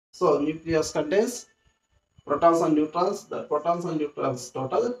So nucleus contains protons and neutrons. The protons and neutrons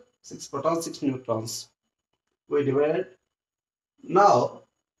total 6 protons, 6 neutrons. We divide. Now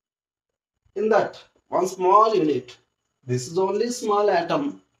in that one small unit, this is only small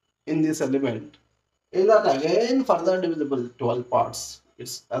atom in this element. In that again further divisible 12 parts.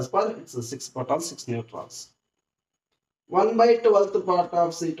 It's as per it's a 6 protons, 6 neutrons. 1 by 12th part of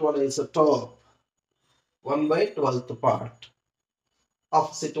C12 isotope. 1 by 12th part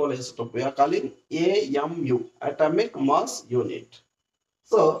of C12 isotope. We are calling AMU, atomic mass unit.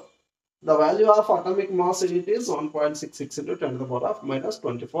 So the value of atomic mass unit is 1.66 into 10 to the power of minus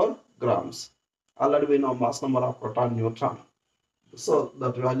 24 grams. Already we know mass number of proton neutron. So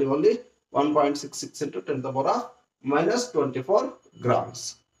that value only 1.66 into 10 to the power of minus 24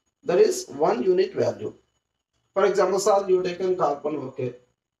 grams. That is one unit value. For example, sir, you taken carbon, okay.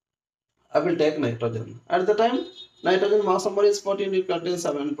 I will take nitrogen. At the time, nitrogen mass number is 14. It contains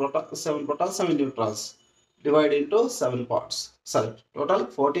 7 protons, 7 neutrons. Divide into 7 parts. Sorry, total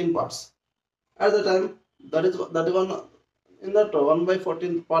 14 parts. At the time, that is one in that 1 by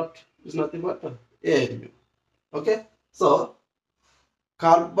 14th part is nothing but AMU. Okay, so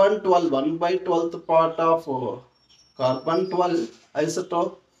carbon 12, 1 by 12th part of carbon 12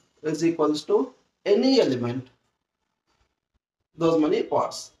 isotope is equals to any element, those many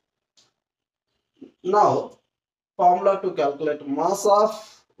parts. Now, formula to calculate mass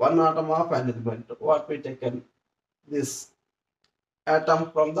of one atom of an element. What we taken this atom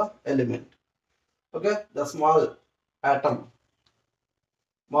from the element. Okay, the small atom.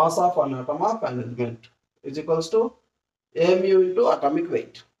 Mass of one atom of an element is equals to AMU into atomic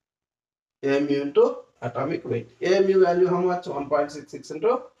weight. AMU into atomic weight. AMU value how much? 1.66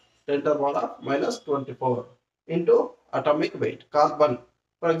 into 10 to the power of minus 24 into atomic weight. Carbon.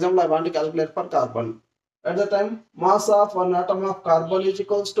 For example, I want to calculate for carbon. At the time, mass of one atom of carbon is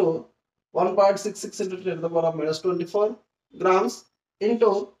equals to 1.66 into 10 to the power of minus 24 grams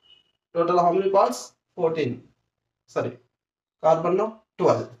into total how many parts? 14. Sorry, carbon no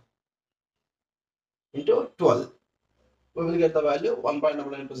 12 into 12. We will get the value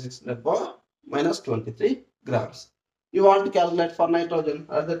 1.926 to the power minus 23 grams. You want to calculate for nitrogen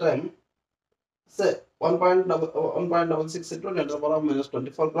at the time, say 1.66 into 10 to the power of minus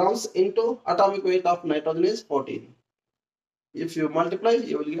 24 grams into atomic weight of nitrogen is 14. If you multiply,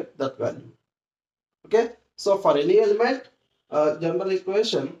 you will get that value. Okay, so for any element, general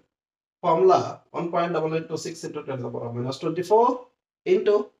equation formula 1.826 into 10 to the power of minus 24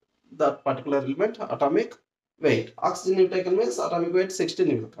 into that particular element atomic weight. Oxygen you taken means atomic weight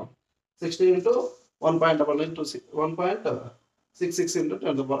 16 will come. 16 into 1.66 into 10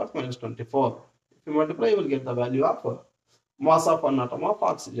 to the power of minus 24. If you multiply, you will get the value of mass of one atom of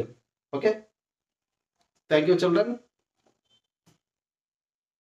oxygen. Okay. Thank you, children.